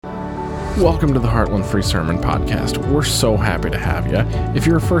Welcome to the Heartland Free Sermon Podcast. We're so happy to have you. If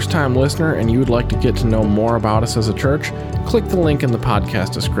you're a first-time listener and you would like to get to know more about us as a church, click the link in the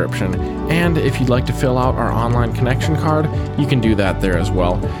podcast description. And if you'd like to fill out our online connection card, you can do that there as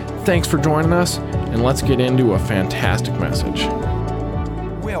well. Thanks for joining us, and let's get into a fantastic message.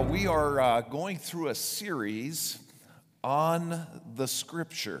 Well, we are going through a series on the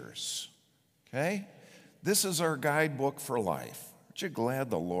Scriptures, okay? This is our guidebook for life. Aren't you glad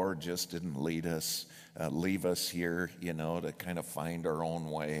the Lord just didn't leave us here, to kind of find our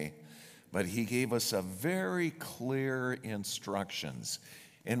own way? But He gave us a very clear instructions.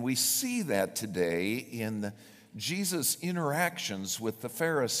 And we see that today in Jesus' interactions with the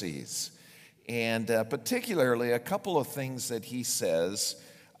Pharisees. And particularly a couple of things that He says.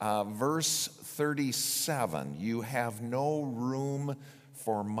 Verse 37, you have no room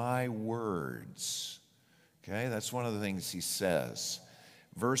for my words. Okay, that's one of the things He says.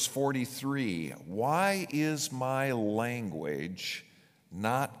 Verse 43, why is my language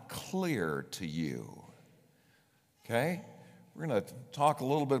not clear to you? Okay, we're going to talk a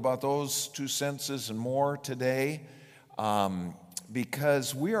little bit about those two sentences and more today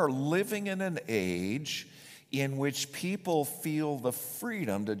because we are living in an age in which people feel the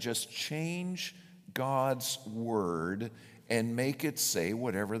freedom to just change God's word and make it say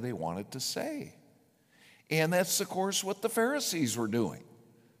whatever they want it to say. And that's, of course, what the Pharisees were doing.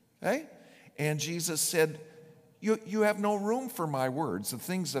 Okay? And Jesus said, you have no room for my words, the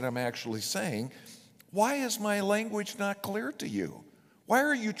things that I'm actually saying. Why is my language not clear to you? Why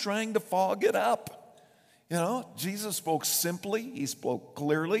are you trying to fog it up? Jesus spoke simply. He spoke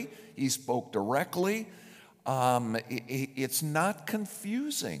clearly. He spoke directly. It's not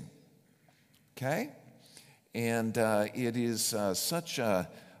confusing. Okay? And it is such a...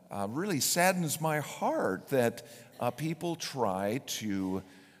 really saddens my heart that people try to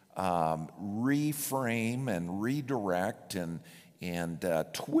reframe and redirect and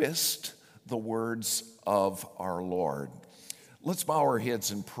twist the words of our Lord. Let's bow our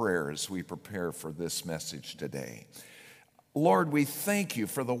heads in prayer as we prepare for this message today. Lord, we thank you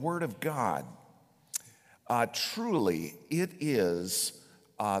for the Word of God. Truly, it is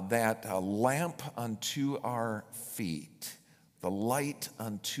that lamp unto our feet, the light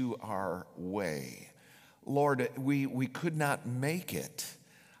unto our way. Lord, we could not make it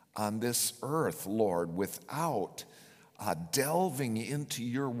on this earth, Lord, without delving into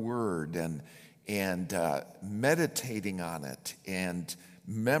your word and meditating on it and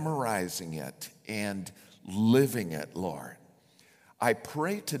memorizing it and living it, Lord. I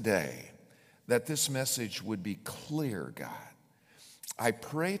pray today that this message would be clear, God. I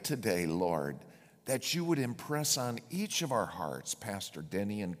pray today, Lord, that you would impress on each of our hearts, Pastor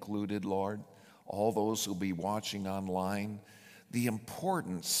Denny included, Lord, all those who'll be watching online, the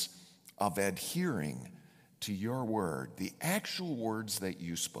importance of adhering to your word, the actual words that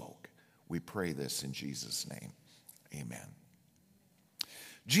you spoke. We pray this in Jesus' name. Amen.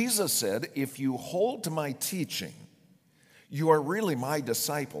 Jesus said, if you hold to my teaching, you are really my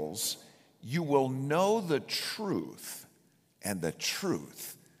disciples. You will know the truth, and the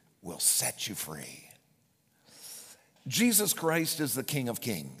truth will set you free. Jesus Christ is the King of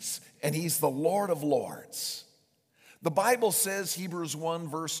Kings, and He's the Lord of Lords. The Bible says, Hebrews 1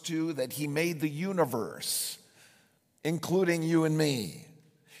 verse 2, that He made the universe, including you and me.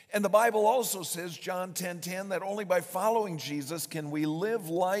 And the Bible also says, John 10:10, that only by following Jesus can we live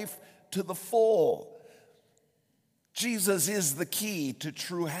life to the full. Jesus is the key to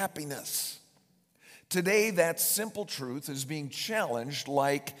true happiness. Today, that simple truth is being challenged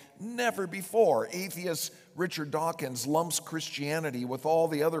like never before. Atheist Richard Dawkins lumps Christianity with all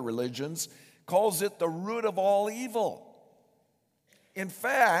the other religions, calls it the root of all evil. In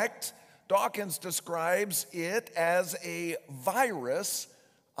fact, Dawkins describes it as a virus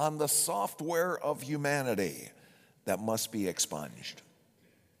on the software of humanity that must be expunged.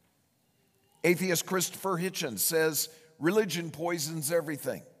 Atheist Christopher Hitchens says religion poisons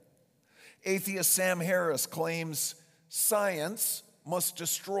everything. Atheist Sam Harris claims science must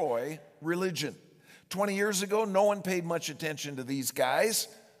destroy religion. 20 years ago, no one paid much attention to these guys.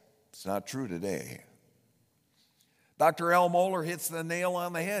 It's not true today. Dr. Al Mohler hits the nail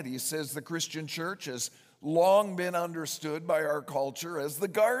on the head. He says the Christian church has long been understood by our culture as the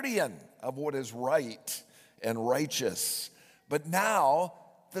guardian of what is right and righteous. But now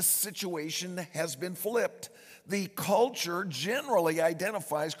the situation has been flipped. The culture generally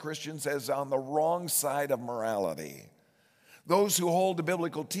identifies Christians as on the wrong side of morality. Those who hold to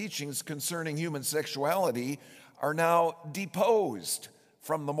biblical teachings concerning human sexuality are now deposed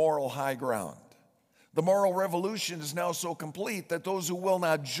from the moral high ground. The moral revolution is now so complete that those who will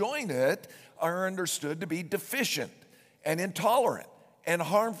not join it are understood to be deficient and intolerant and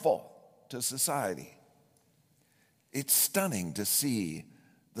harmful to society. It's stunning to see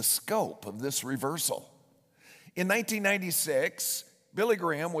the scope of this reversal. In 1996, Billy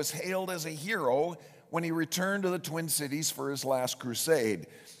Graham was hailed as a hero when he returned to the Twin Cities for his last crusade.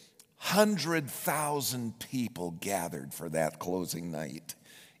 100,000 people gathered for that closing night.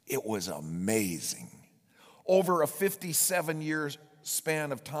 It was amazing. Over a 57-year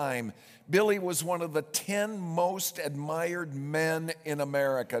span of time, Billy was one of the 10 most admired men in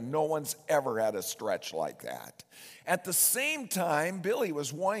America. No one's ever had a stretch like that. At the same time Billy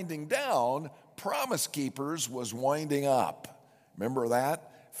was winding down, Promise Keepers was winding up. Remember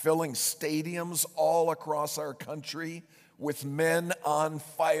that? Filling stadiums all across our country with men on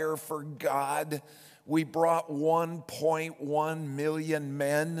fire for God. We brought 1.1 million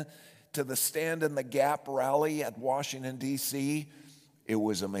men to the Stand in the Gap rally at Washington, D.C. It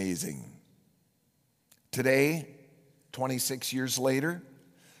was amazing. Today, 26 years later,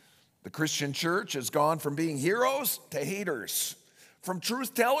 the Christian church has gone from being heroes to haters, from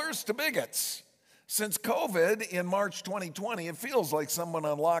truth tellers to bigots. Since COVID in March 2020, it feels like someone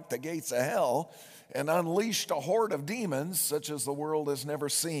unlocked the gates of hell and unleashed a horde of demons such as the world has never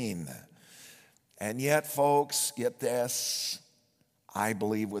seen. And yet, folks, get this, I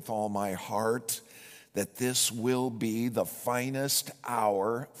believe with all my heart that this will be the finest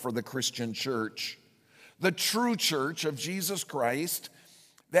hour for the Christian church, the true church of Jesus Christ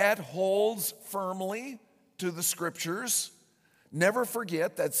that holds firmly to the scriptures. Never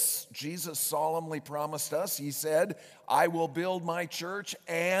forget that Jesus solemnly promised us. He said, I will build my church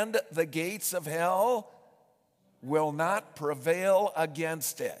and the gates of hell will not prevail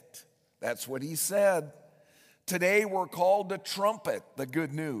against it. That's what he said. Today we're called to trumpet the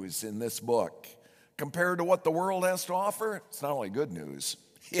good news in this book. Compared to what the world has to offer, it's not only good news,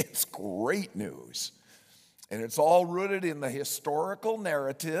 it's great news. And it's all rooted in the historical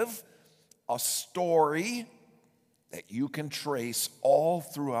narrative, a story that you can trace all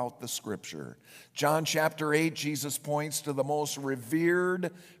throughout the scripture. John chapter 8, Jesus points to the most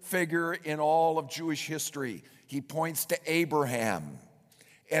revered figure in all of Jewish history. He points to Abraham.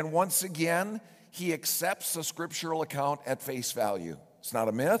 And once again, he accepts the scriptural account at face value. It's not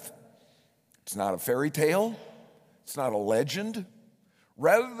a myth. It's not a fairy tale. It's not a legend.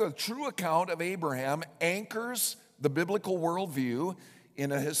 Rather, the true account of Abraham anchors the biblical worldview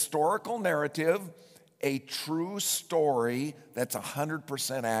in a historical narrative, a true story that's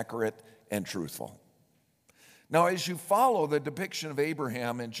 100% accurate and truthful. Now, as you follow the depiction of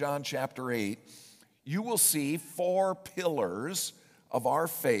Abraham in John chapter 8, you will see 4 pillars of our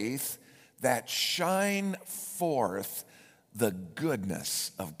faith that shine forth the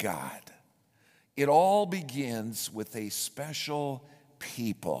goodness of God. It all begins with a special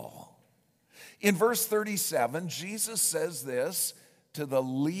people. In verse 37, Jesus says this to the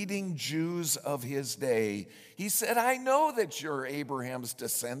leading Jews of his day. He said, I know that you're Abraham's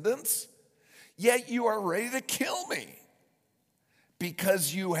descendants, yet you are ready to kill me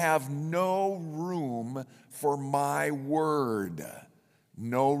because you have no room for my word.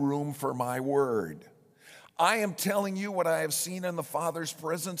 No room for my word. I am telling you what I have seen in the Father's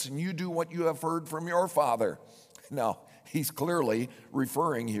presence, and you do what you have heard from your father. Now, he's clearly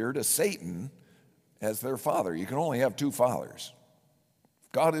referring here to Satan as their father. You can only have 2 fathers.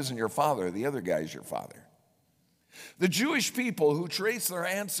 If God isn't your father, the other guy is your father. The Jewish people who trace their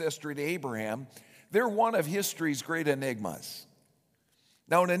ancestry to Abraham, they're one of history's great enigmas.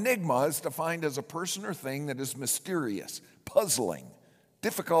 Now, an enigma is defined as a person or thing that is mysterious, puzzling,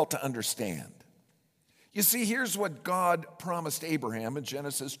 difficult to understand. You see, here's what God promised Abraham in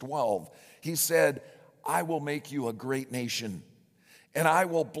Genesis 12. He said, I will make you a great nation, and I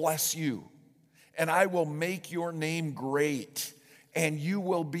will bless you, and I will make your name great, and you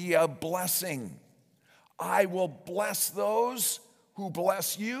will be a blessing. I will bless those who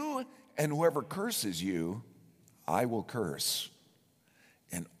bless you, and whoever curses you, I will curse.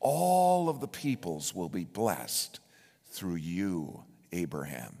 And all of the peoples will be blessed through you,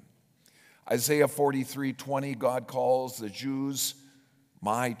 Abraham. Isaiah 43:20, God calls the Jews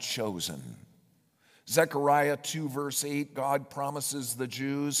my chosen. Zechariah 2 verse 8, God promises the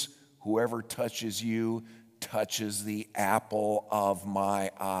Jews, whoever touches you touches the apple of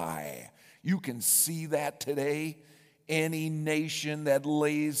my eye. You can see that today. Any nation that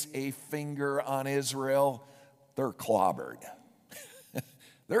lays a finger on Israel, they're clobbered.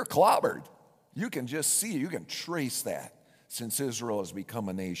 They're clobbered. You can just see, you can trace that since Israel has become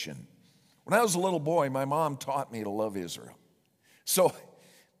a nation. When I was a little boy, my mom taught me to love Israel. So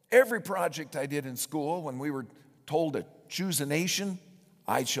Every project I did in school, when we were told to choose a nation,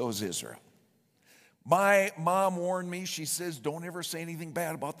 I chose Israel. My mom warned me, she says, don't ever say anything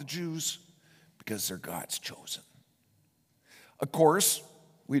bad about the Jews because they're God's chosen. Of course,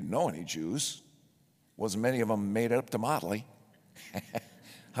 we didn't know any Jews. Wasn't many of them made it up to Motley,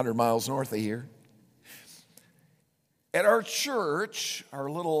 100 miles north of here. At our church, our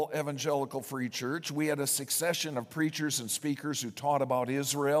little evangelical free church, we had a succession of preachers and speakers who taught about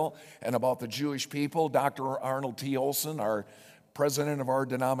Israel and about the Jewish people. Dr. Arnold T. Olson, our president of our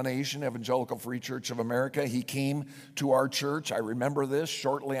denomination, Evangelical Free Church of America, he came to our church. I remember this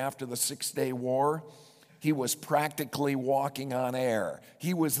shortly after the 6-Day War. He was practically walking on air.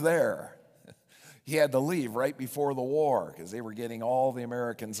 He was there. He had to leave right before the war because they were getting all the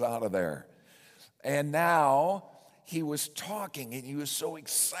Americans out of there. And now he was talking, and he was so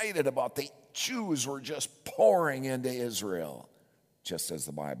excited about the Jews were just pouring into Israel, just as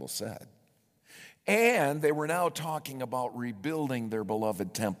the Bible said. And they were now talking about rebuilding their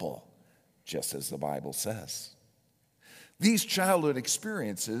beloved temple, just as the Bible says. These childhood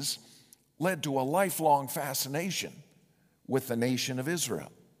experiences led to a lifelong fascination with the nation of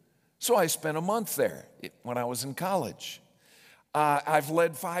Israel. So I spent a month there when I was in college. I've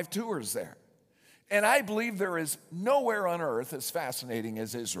led 5 tours there. And I believe there is nowhere on earth as fascinating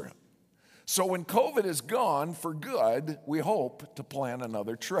as Israel. So when COVID is gone for good, we hope to plan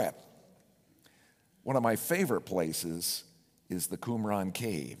another trip. One of my favorite places is the Qumran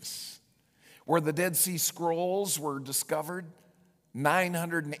Caves, where the Dead Sea Scrolls were discovered,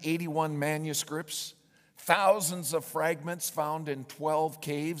 981 manuscripts, thousands of fragments found in 12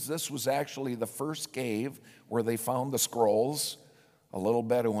 caves. This was actually the first cave where they found the scrolls. A little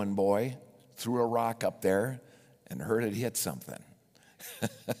Bedouin boy threw a rock up there and heard it hit something.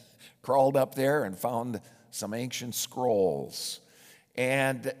 Crawled up there and found some ancient scrolls.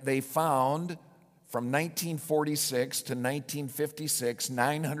 And they found from 1946 to 1956,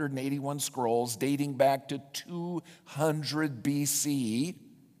 981 scrolls dating back to 200 BC.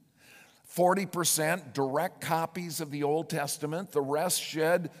 40% direct copies of the Old Testament. The rest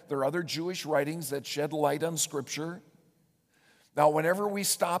there are other Jewish writings that shed light on Scripture. Now, whenever we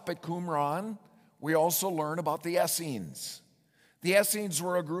stop at Qumran, we also learn about the Essenes. The Essenes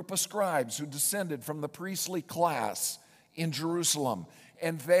were a group of scribes who descended from the priestly class in Jerusalem.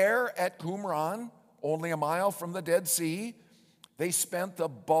 And there at Qumran, only a mile from the Dead Sea, they spent the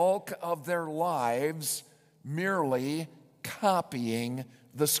bulk of their lives merely copying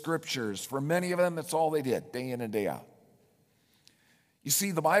the Scriptures. For many of them, that's all they did, day in and day out. You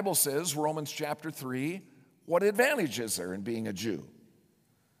see, the Bible says, Romans chapter 3, what advantage is there in being a Jew?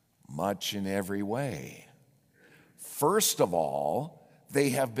 Much in every way. First of all,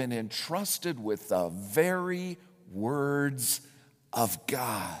 they have been entrusted with the very words of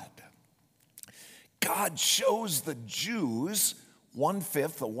God. God chose the Jews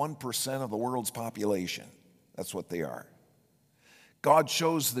 1/5 of 1% of the world's population. That's what they are. God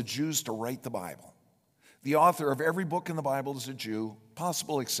chose the Jews to write the Bible. The author of every book in the Bible is a Jew,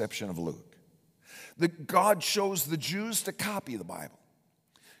 possible exception of Luke. God chose the Jews to copy the Bible.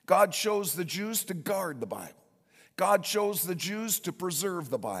 God chose the Jews to guard the Bible. God chose the Jews to preserve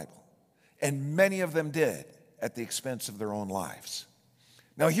the Bible. And many of them did at the expense of their own lives.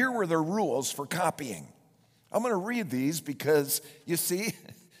 Now, here were their rules for copying. I'm going to read these because, you see,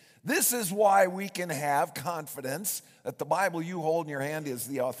 this is why we can have confidence that the Bible you hold in your hand is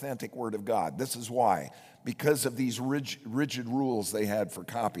the authentic Word of God. This is why. Because of these rigid rules they had for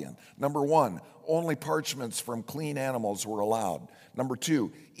copying. Number 1, only parchments from clean animals were allowed. Number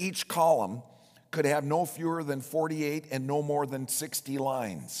 2, each column could have no fewer than 48 and no more than 60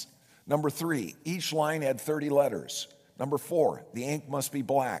 lines. Number 3, each line had 30 letters. Number 4, the ink must be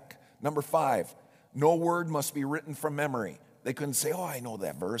black. Number 5, no word must be written from memory. They couldn't say, oh, I know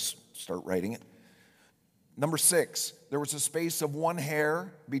that verse, start writing it. Number 6, there was a space of 1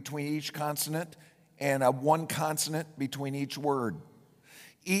 hair between each consonant and 1 consonant between each word.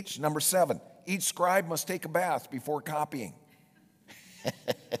 Number 7, each scribe must take a bath before copying.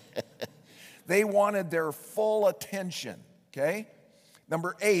 They wanted their full attention, okay?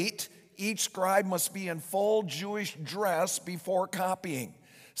 Number 8, each scribe must be in full Jewish dress before copying.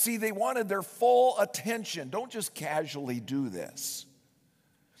 See, they wanted their full attention. Don't just casually do this.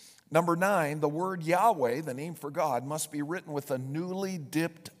 Number 9, the word Yahweh, the name for God, must be written with a newly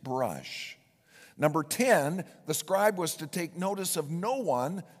dipped brush. Number 10, the scribe was to take notice of no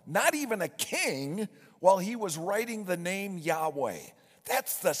one, not even a king, while he was writing the name Yahweh.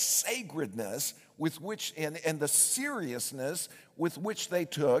 That's the sacredness with which, and the seriousness with which they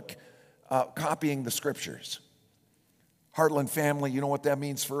took copying the Scriptures. Heartland family, you know what that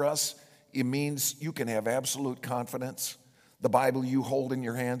means for us? It means you can have absolute confidence. The Bible you hold in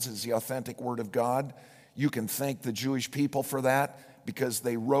your hands is the authentic Word of God. You can thank the Jewish people for that because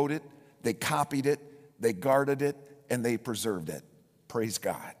they wrote it, they copied it, they guarded it, and they preserved it. Praise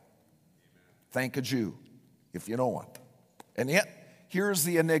God. Thank a Jew, if you know one. And yet, here's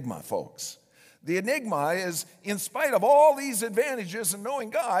the enigma, folks. The enigma is, in spite of all these advantages in knowing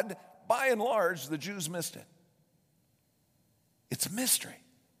God, by and large, the Jews missed it. It's a mystery.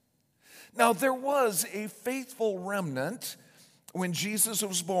 Now, there was a faithful remnant when Jesus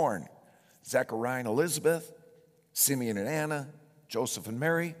was born. Zechariah and Elizabeth, Simeon and Anna, Joseph and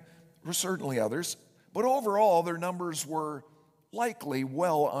Mary, there were certainly others. But overall, their numbers were likely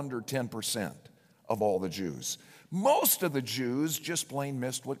well under 10% of all the Jews. Most of the Jews just plain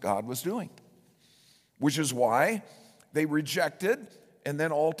missed what God was doing, which is why they rejected and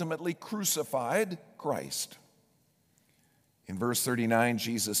then ultimately crucified Christ. In verse 39,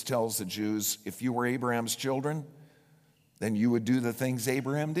 Jesus tells the Jews, if you were Abraham's children, then you would do the things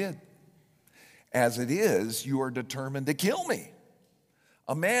Abraham did. As it is, you are determined to kill me,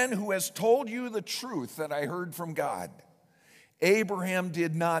 a man who has told you the truth that I heard from God. Abraham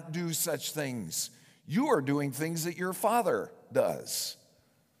did not do such things. You are doing things that your father does.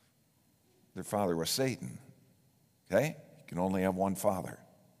 Their father was Satan. Okay? You can only have one father.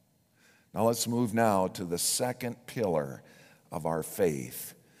 Now let's move now to the second pillar of our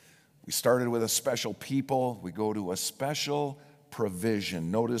faith. We started with a special people. We go to a special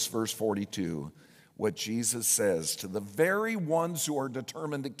provision. Notice verse 42, what Jesus says to the very ones who are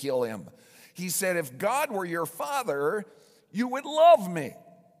determined to kill him. He said, if God were your father, you would love me.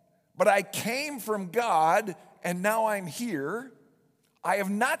 But I came from God, and now I'm here. I have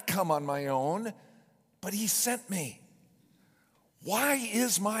not come on my own, but he sent me. Why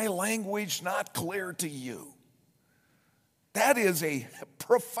is my language not clear to you? That is a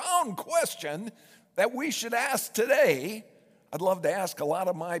profound question that we should ask today. I'd love to ask a lot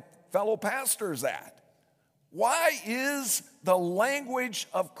of my fellow pastors that. Why is the language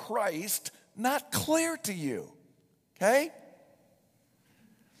of Christ not clear to you? Okay?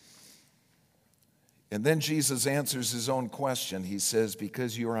 And then Jesus answers his own question. He says,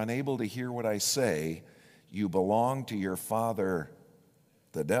 because you are unable to hear what I say, you belong to your father,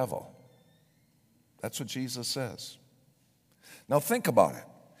 the devil. That's what Jesus says. Now think about it.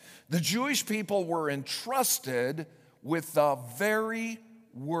 The Jewish people were entrusted with the very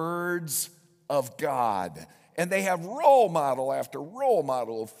words of God. And they have role model after role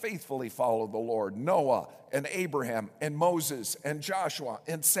model who faithfully followed the Lord. Noah and Abraham and Moses and Joshua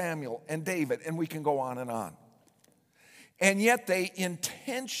and Samuel and David, and we can go on and on. And yet they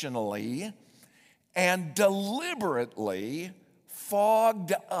intentionally and deliberately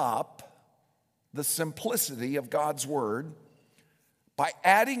fogged up the simplicity of God's word by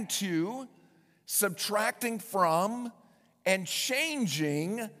adding to, subtracting from, and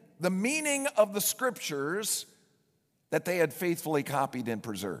changing the meaning of the scriptures that they had faithfully copied and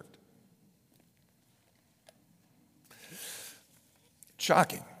preserved.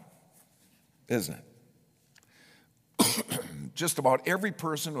 Shocking, isn't it? Just about every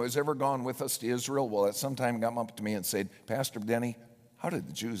person who has ever gone with us to Israel will at some time come up to me and say, Pastor Denny, how did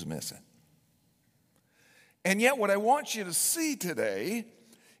the Jews miss it? And yet what I want you to see today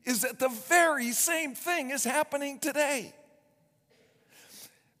is that the very same thing is happening today.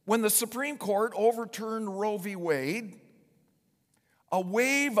 When the Supreme Court overturned Roe v. Wade, a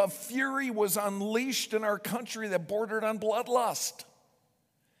wave of fury was unleashed in our country that bordered on bloodlust.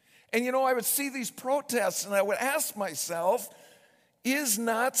 And you know, I would see these protests and I would ask myself, is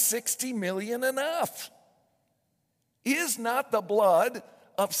not 60 million enough? Is not the blood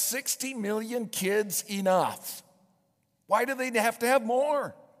of 60 million kids enough? Why do they have to have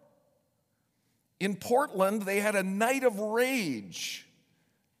more? In Portland, they had a night of rage,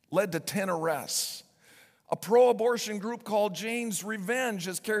 led to 10 arrests. A pro-abortion group called Jane's Revenge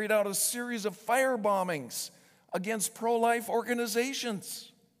has carried out a series of fire bombings against pro-life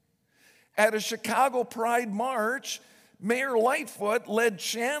organizations. At a Chicago Pride March, Mayor Lightfoot led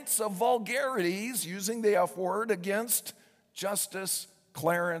chants of vulgarities using the F word against Justice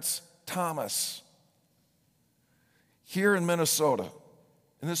Clarence Thomas. Here in Minnesota,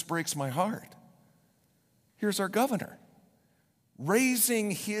 and this breaks my heart, here's our governor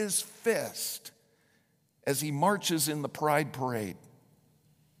raising his fist as he marches in the Pride Parade.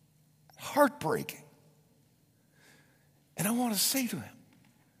 Heartbreaking. And I want to say to him,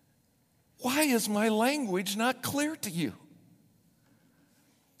 why is my language not clear to you?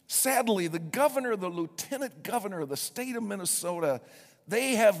 Sadly, the governor, the lieutenant governor of the state of Minnesota,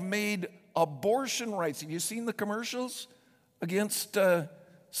 they have made abortion rights. Have you seen the commercials against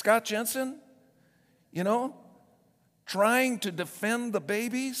Scott Jensen, trying to defend the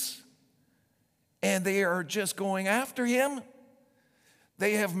babies, and they are just going after him.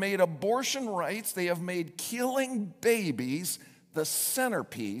 They have made abortion rights, they have made killing babies the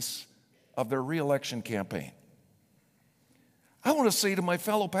centerpiece of their reelection campaign. I want to say to my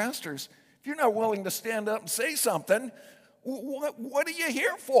fellow pastors, if you're not willing to stand up and say something, what are you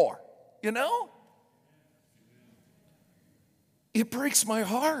here for? It breaks my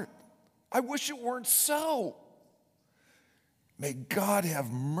heart. I wish it weren't so. May God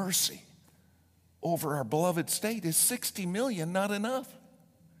have mercy over our beloved state. Is 60 million not enough?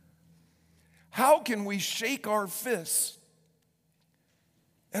 How can we shake our fists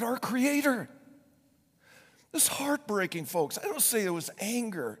at our Creator? This is heartbreaking, folks. I don't say it was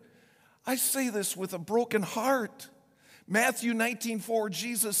anger. I say this with a broken heart. Matthew 19:4,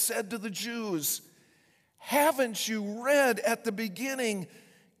 Jesus said to the Jews, haven't you read at the beginning,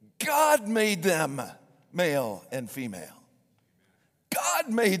 God made them male and female. God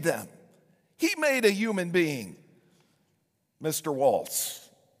made them. He made a human being, Mr. Waltz.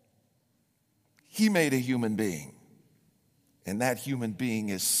 He made a human being, and that human being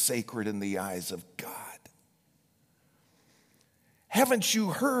is sacred in the eyes of God. Haven't you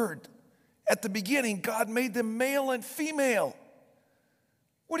heard? At the beginning, God made them male and female.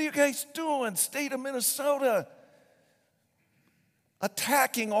 What are you guys doing? State of Minnesota,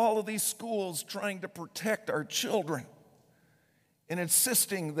 attacking all of these schools, trying to protect our children, and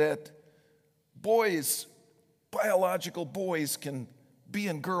insisting that boys, biological boys, can be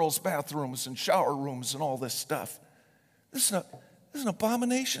in girls' bathrooms and shower rooms and all this stuff. This is an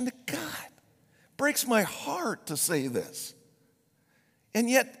abomination to God. Breaks my heart to say this. And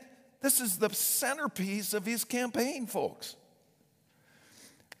yet, this is the centerpiece of his campaign, folks.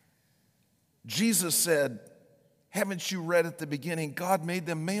 Jesus said, haven't you read at the beginning, God made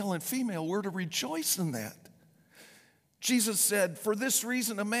them male and female. We're to rejoice in that. Jesus said, for this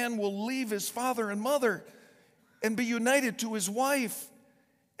reason, a man will leave his father and mother and be united to his wife,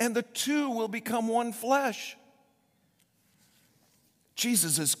 and the two will become one flesh.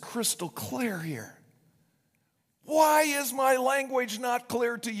 Jesus is crystal clear here. Why is my language not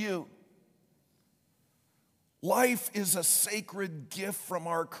clear to you? Life is a sacred gift from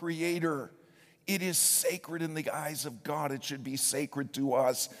our Creator. It is sacred in the eyes of God. It should be sacred to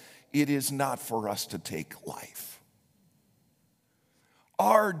us. It is not for us to take life.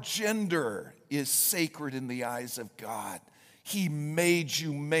 Our gender is sacred in the eyes of God. He made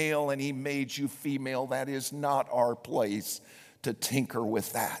you male and He made you female. That is not our place to tinker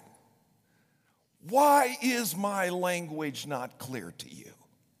with that. Why is my language not clear to you?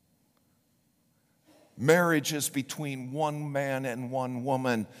 Marriage is between one man and one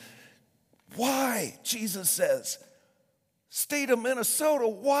woman. Why? Jesus says, state of Minnesota,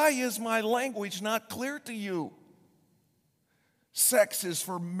 why is my language not clear to you? Sex is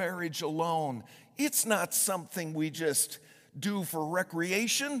for marriage alone. It's not something we just do for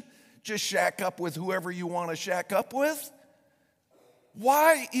recreation, just shack up with whoever you want to shack up with.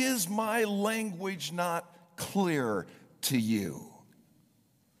 Why is my language not clear to you?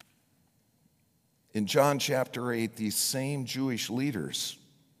 In John chapter 8, these same Jewish leaders,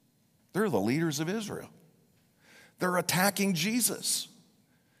 they're the leaders of Israel. They're attacking Jesus.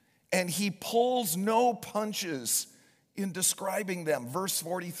 And he pulls no punches in describing them. Verse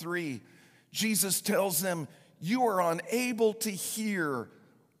 43, Jesus tells them, you are unable to hear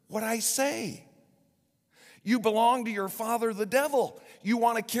what I say. You belong to your father, the devil. You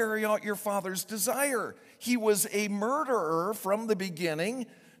want to carry out your father's desire. He was a murderer from the beginning,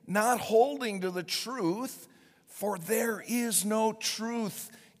 not holding to the truth, for there is no truth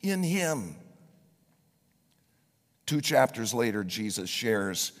in him. 2 chapters later, Jesus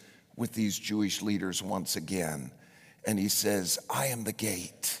shares with these Jewish leaders once again, and he says, I am the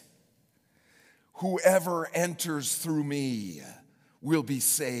gate. Whoever enters through me will be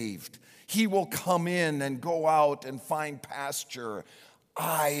saved. He will come in and go out and find pasture.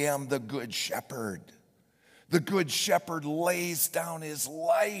 I am the good shepherd. The good shepherd lays down his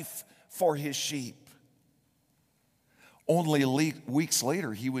life for his sheep. Only weeks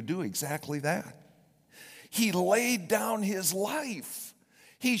later, he would do exactly that. He laid down his life.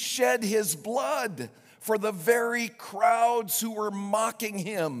 He shed his blood for the very crowds who were mocking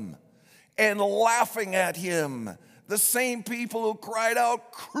him and laughing at him. The same people who cried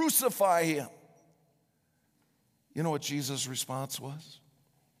out, crucify him. You know what Jesus' response was?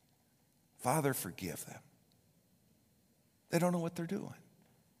 Father, forgive them. They don't know what they're doing.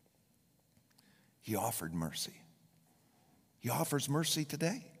 He offered mercy. He offers mercy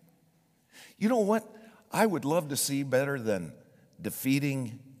today. You know what? I would love to see better than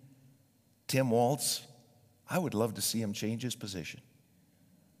defeating Tim Walz. I would love to see him change his position.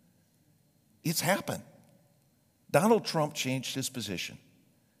 It's happened. Donald Trump changed his position.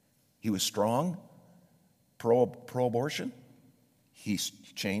 He was strong, pro-abortion. He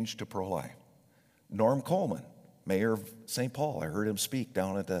changed to pro-life. Norm Coleman, mayor of St. Paul, I heard him speak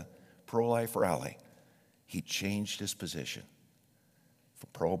down at the pro-life rally. He changed his position for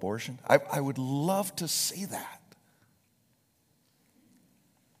pro-abortion. I would love to see that.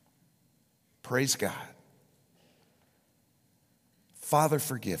 Praise God. Father,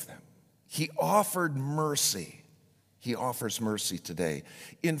 forgive them. He offered mercy. He offers mercy today.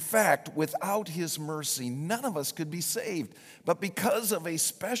 In fact, without his mercy, none of us could be saved. But because of a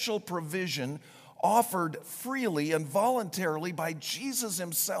special provision offered freely and voluntarily by Jesus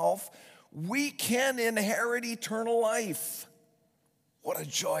himself, we can inherit eternal life. What a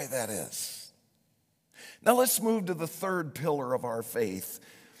joy that is. Now let's move to the third pillar of our faith,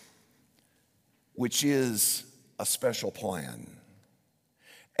 which is a special plan.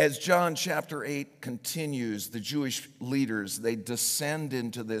 As John chapter 8 continues, the Jewish leaders, they descend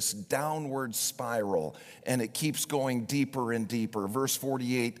into this downward spiral, and it keeps going deeper and deeper. Verse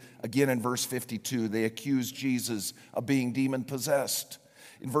 48, again in verse 52, they accuse Jesus of being demon-possessed.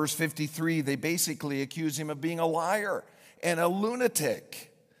 In verse 53, they basically accuse him of being a liar and a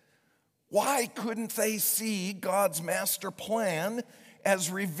lunatic. Why couldn't they see God's master plan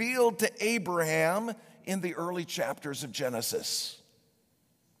as revealed to Abraham in the early chapters of Genesis?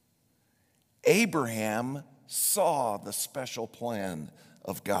 Abraham saw the special plan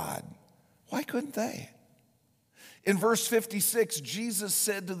of God. Why couldn't they? In verse 56, Jesus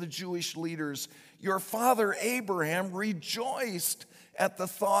said to the Jewish leaders, "Your father Abraham rejoiced at the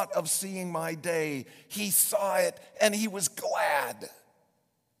thought of seeing my day. He saw it and he was glad."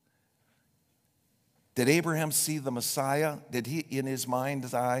 Did Abraham see the Messiah? Did he, in his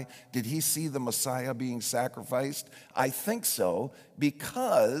mind's eye, did he see the Messiah being sacrificed? I think so,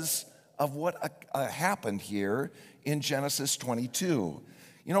 because of what happened here in Genesis 22.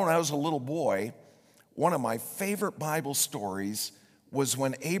 You know, when I was a little boy, one of my favorite Bible stories was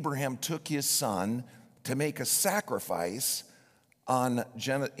when Abraham took his son to make a sacrifice in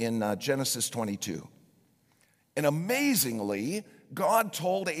Genesis 22. And amazingly, God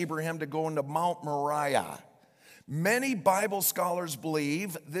told Abraham to go into Mount Moriah. Many Bible scholars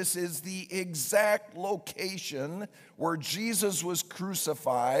believe this is the exact location where Jesus was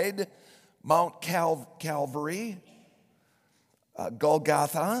crucified. Mount Calvary,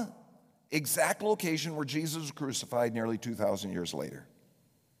 Golgotha, exact location where Jesus was crucified nearly 2,000 years later.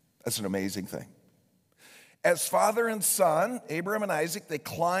 That's an amazing thing. As father and son, Abraham and Isaac, they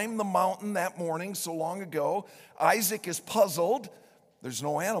climbed the mountain that morning so long ago. Isaac is puzzled. There's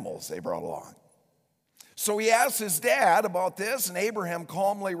no animals they brought along. So he asks his dad about this, and Abraham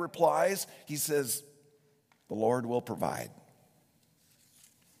calmly replies, he says, "The Lord will provide."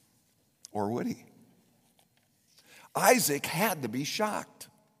 Or would he? Isaac had to be shocked.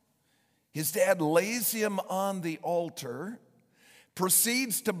 His dad lays him on the altar,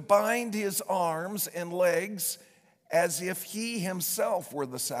 proceeds to bind his arms and legs as if he himself were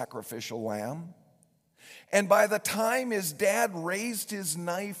the sacrificial lamb. And by the time his dad raised his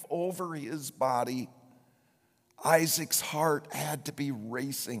knife over his body, Isaac's heart had to be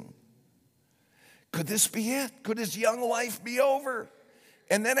racing. Could this be it? Could his young life be over?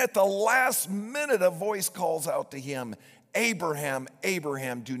 And then at the last minute, a voice calls out to him, "Abraham,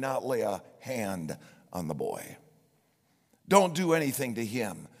 Abraham, do not lay a hand on the boy. Don't do anything to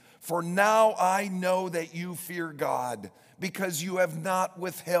him. For now I know that you fear God, because you have not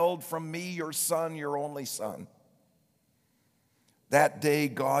withheld from me your son, your only son." That day,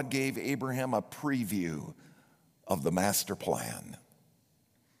 God gave Abraham a preview of the master plan.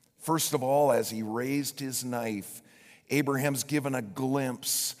 First of all, as he raised his knife, Abraham's given a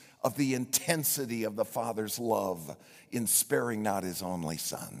glimpse of the intensity of the Father's love in sparing not his only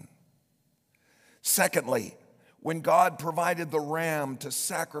son. Secondly, when God provided the ram to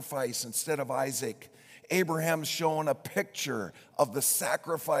sacrifice instead of Isaac, Abraham's shown a picture of the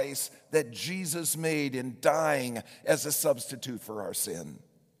sacrifice that Jesus made in dying as a substitute for our sin.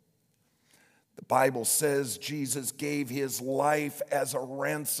 The Bible says Jesus gave his life as a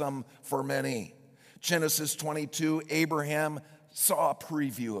ransom for many. Genesis 22, Abraham saw a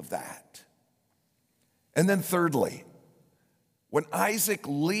preview of that. And then thirdly, when Isaac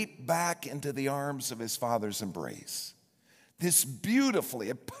leaped back into the arms of his father's embrace, this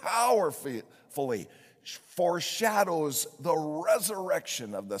beautifully and powerfully foreshadows the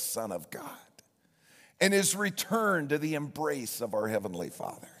resurrection of the Son of God and his return to the embrace of our Heavenly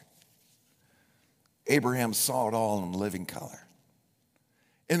Father. Abraham saw it all in living color.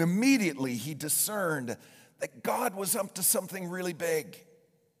 And immediately he discerned that God was up to something really big.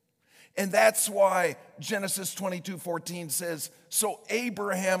 And that's why Genesis 22:14 says, so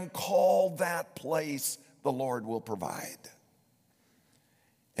Abraham called that place, the Lord will provide.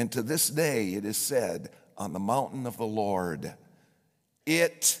 And to this day it is said, on the mountain of the Lord,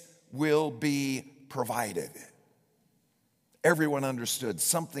 it will be provided. Everyone understood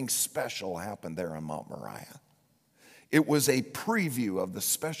something special happened there on Mount Moriah. It was a preview of the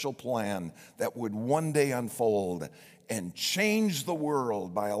special plan that would one day unfold and change the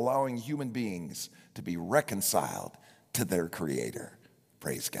world by allowing human beings to be reconciled to their Creator.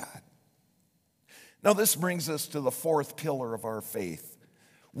 Praise God. Now, this brings us to the fourth pillar of our faith,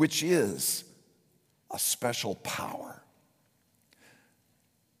 which is a special power.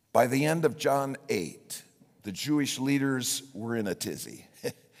 By the end of John 8, the Jewish leaders were in a tizzy.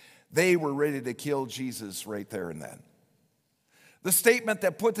 They were ready to kill Jesus right there and then. The statement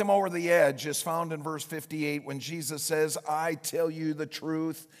that put them over the edge is found in verse 58 when Jesus says, I tell you the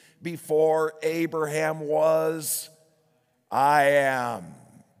truth, before Abraham was, I am.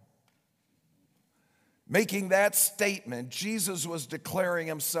 Making that statement, Jesus was declaring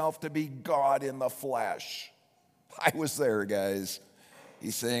himself to be God in the flesh. I was there, guys.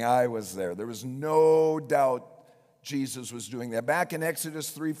 He's saying, I was there. There was no doubt Jesus was doing that. Back in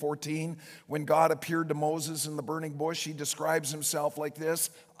Exodus 3:14, when God appeared to Moses in the burning bush, he describes himself like this,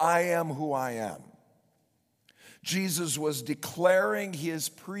 I am who I am. Jesus was declaring his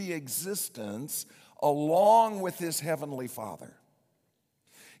pre-existence along with his heavenly Father.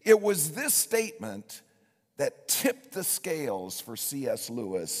 It was this statement that tipped the scales for C.S.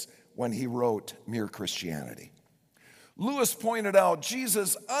 Lewis when he wrote Mere Christianity. Lewis pointed out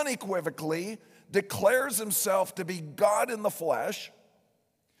Jesus unequivocally declares himself to be God in the flesh,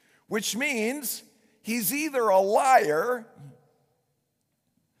 which means he's either a liar,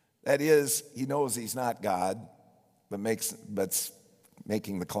 that is, he knows he's not God, but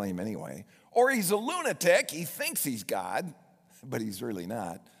making the claim anyway, or he's a lunatic, he thinks he's God, but he's really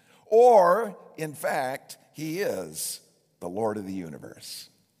not, or, in fact, he is the Lord of the universe.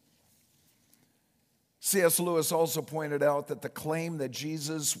 C.S. Lewis also pointed out that the claim that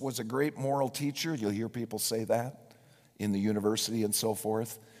Jesus was a great moral teacher, you'll hear people say that in the university and so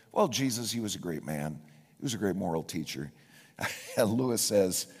forth. Well, Jesus, he was a great man. He was a great moral teacher. And Lewis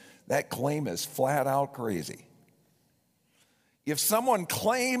says, that claim is flat out crazy. If someone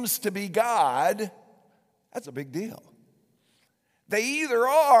claims to be God, that's a big deal. They either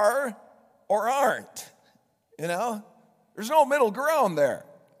are or aren't, you know? There's no middle ground there.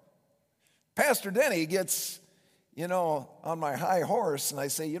 Pastor Denny gets, on my high horse, and I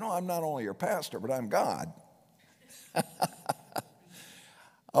say, I'm not only your pastor, but I'm God.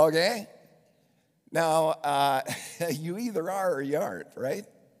 Okay? Now, you either are or you aren't, right?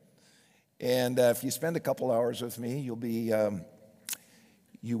 And if you spend a couple hours with me, you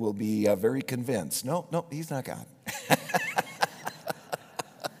will be very convinced. No, he's not God.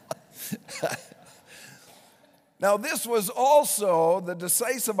 Now, this was also the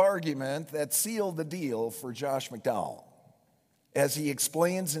decisive argument that sealed the deal for Josh McDowell, as he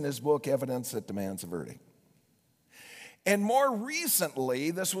explains in his book, Evidence That Demands a Verdict. And more recently,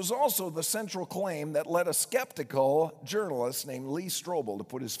 this was also the central claim that led a skeptical journalist named Lee Strobel to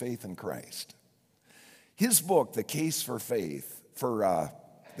put his faith in Christ. His book, The Case for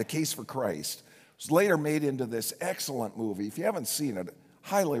Christ, was later made into this excellent movie. If you haven't seen it,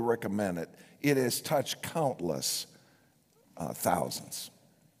 highly recommend it. It has touched countless thousands.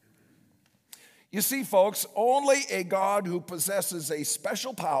 You see, folks, only a God who possesses a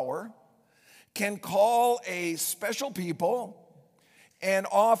special power can call a special people and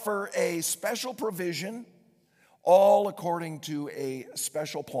offer a special provision, all according to a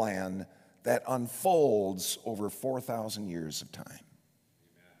special plan that unfolds over 4,000 years of time.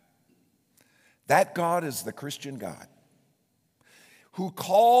 That God is the Christian God, who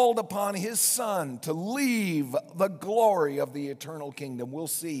called upon his Son to leave the glory of the eternal kingdom. We'll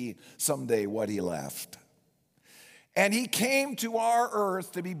see someday what he left. And he came to our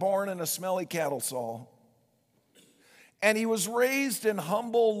earth to be born in a smelly cattle stall. And he was raised in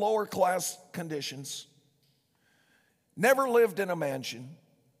humble, lower class conditions. Never lived in a mansion.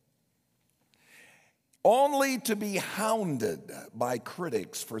 Only to be hounded by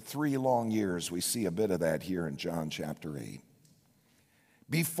critics for 3 long years. We see a bit of that here in John chapter 8.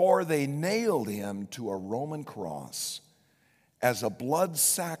 Before they nailed him to a Roman cross as a blood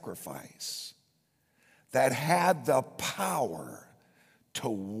sacrifice that had the power to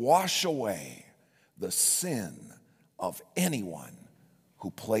wash away the sin of anyone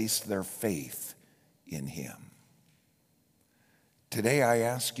who placed their faith in him. Today I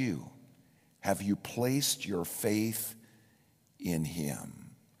ask you, have you placed your faith in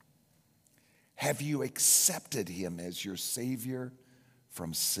him? Have you accepted him as your Savior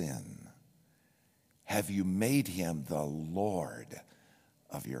from sin? Have you made him the Lord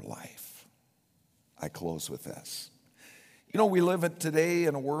of your life? I close with this. You know, we live today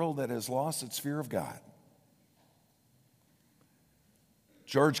in a world that has lost its fear of God.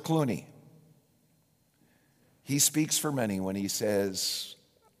 George Clooney, he speaks for many when he says,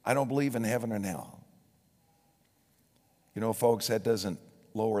 I don't believe in heaven and hell. You know, folks, that doesn't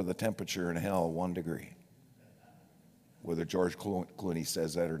lower the temperature in hell 1 degree, whether George Clooney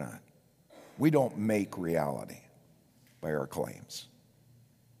says that or not. We don't make reality by our claims.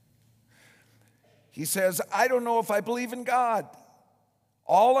 He says, I don't know if I believe in God.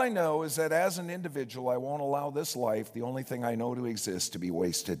 All I know is that as an individual, I won't allow this life, the only thing I know to exist, to be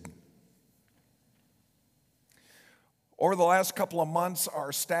wasted. Over the last couple of months,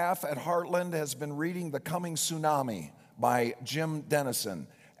 our staff at Heartland has been reading The Coming Tsunami by Jim Denison.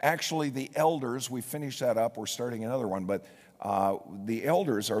 Actually, the elders, we finished that up, we're starting another one, but the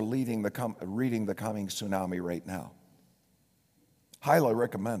elders are reading The Coming Tsunami right now. Highly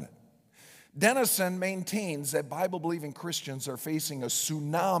recommend it. Denison maintains that Bible-believing Christians are facing a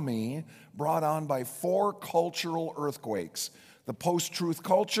tsunami brought on by 4 cultural earthquakes: the post-truth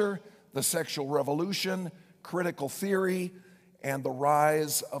culture, the sexual revolution, critical theory, and the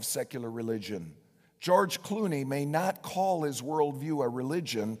rise of secular religion. George Clooney may not call his worldview a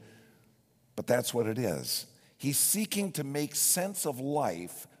religion, but that's what it is. He's seeking to make sense of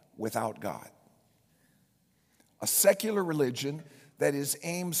life without God. A secular religion that is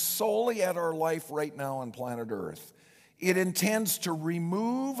aimed solely at our life right now on planet Earth. It intends to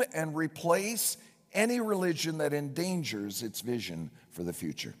remove and replace any religion that endangers its vision for the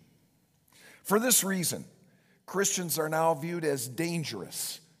future. For this reason, Christians are now viewed as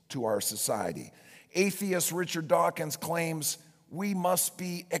dangerous to our society. Atheist Richard Dawkins claims we must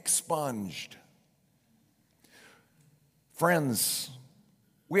be expunged. Friends,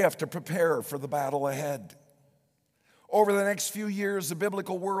 we have to prepare for the battle ahead. Over the next few years, the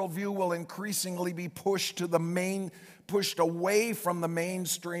biblical worldview will increasingly be pushed away from the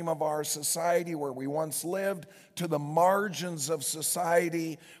mainstream of our society where we once lived, to the margins of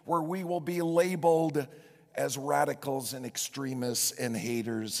society where we will be labeled as radicals and extremists and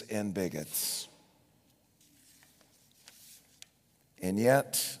haters and bigots. And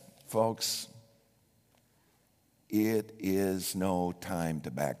yet, folks, it is no time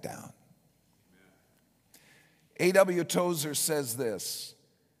to back down. A.W. Tozer says this: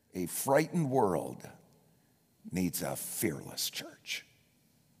 a frightened world needs a fearless church.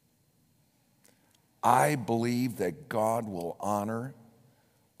 I believe that God will honor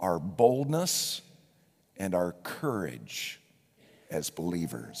our boldness and our courage as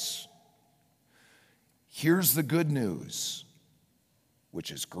believers. Here's the good news, which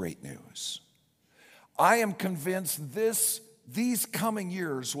is great news. I am convinced these coming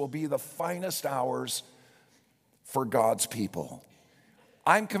years will be the finest hours for God's people.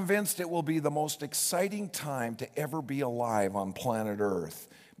 I'm convinced it will be the most exciting time to ever be alive on planet Earth.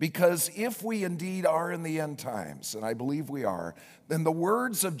 Because if we indeed are in the end times, and I believe we are, then the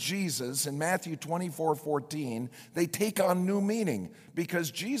words of Jesus in Matthew 24:14, they take on new meaning. Because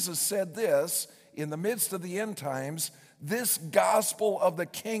Jesus said this, in the midst of the end times, this gospel of the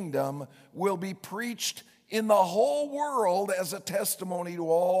kingdom will be preached in the whole world as a testimony to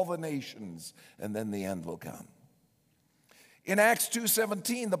all the nations, and then the end will come. In Acts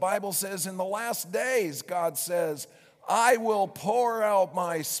 2:17, the Bible says, in the last days, God says, I will pour out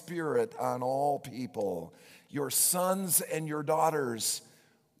my spirit on all people. Your sons and your daughters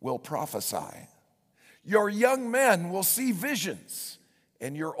will prophesy. Your young men will see visions,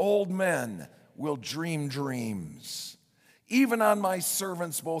 and your old men will dream dreams. Even on my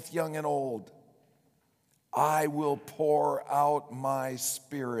servants, both young and old, I will pour out my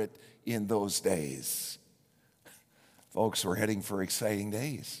spirit in those days. Folks, we're heading for exciting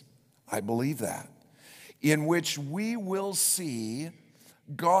days. I believe that. In which we will see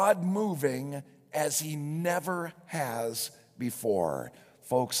God moving as he never has before.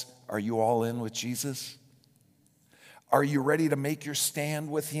 Folks, are you all in with Jesus? Are you ready to make your stand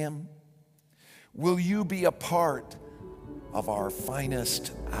with him? Will you be a part of our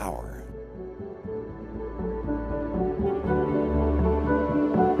finest hour?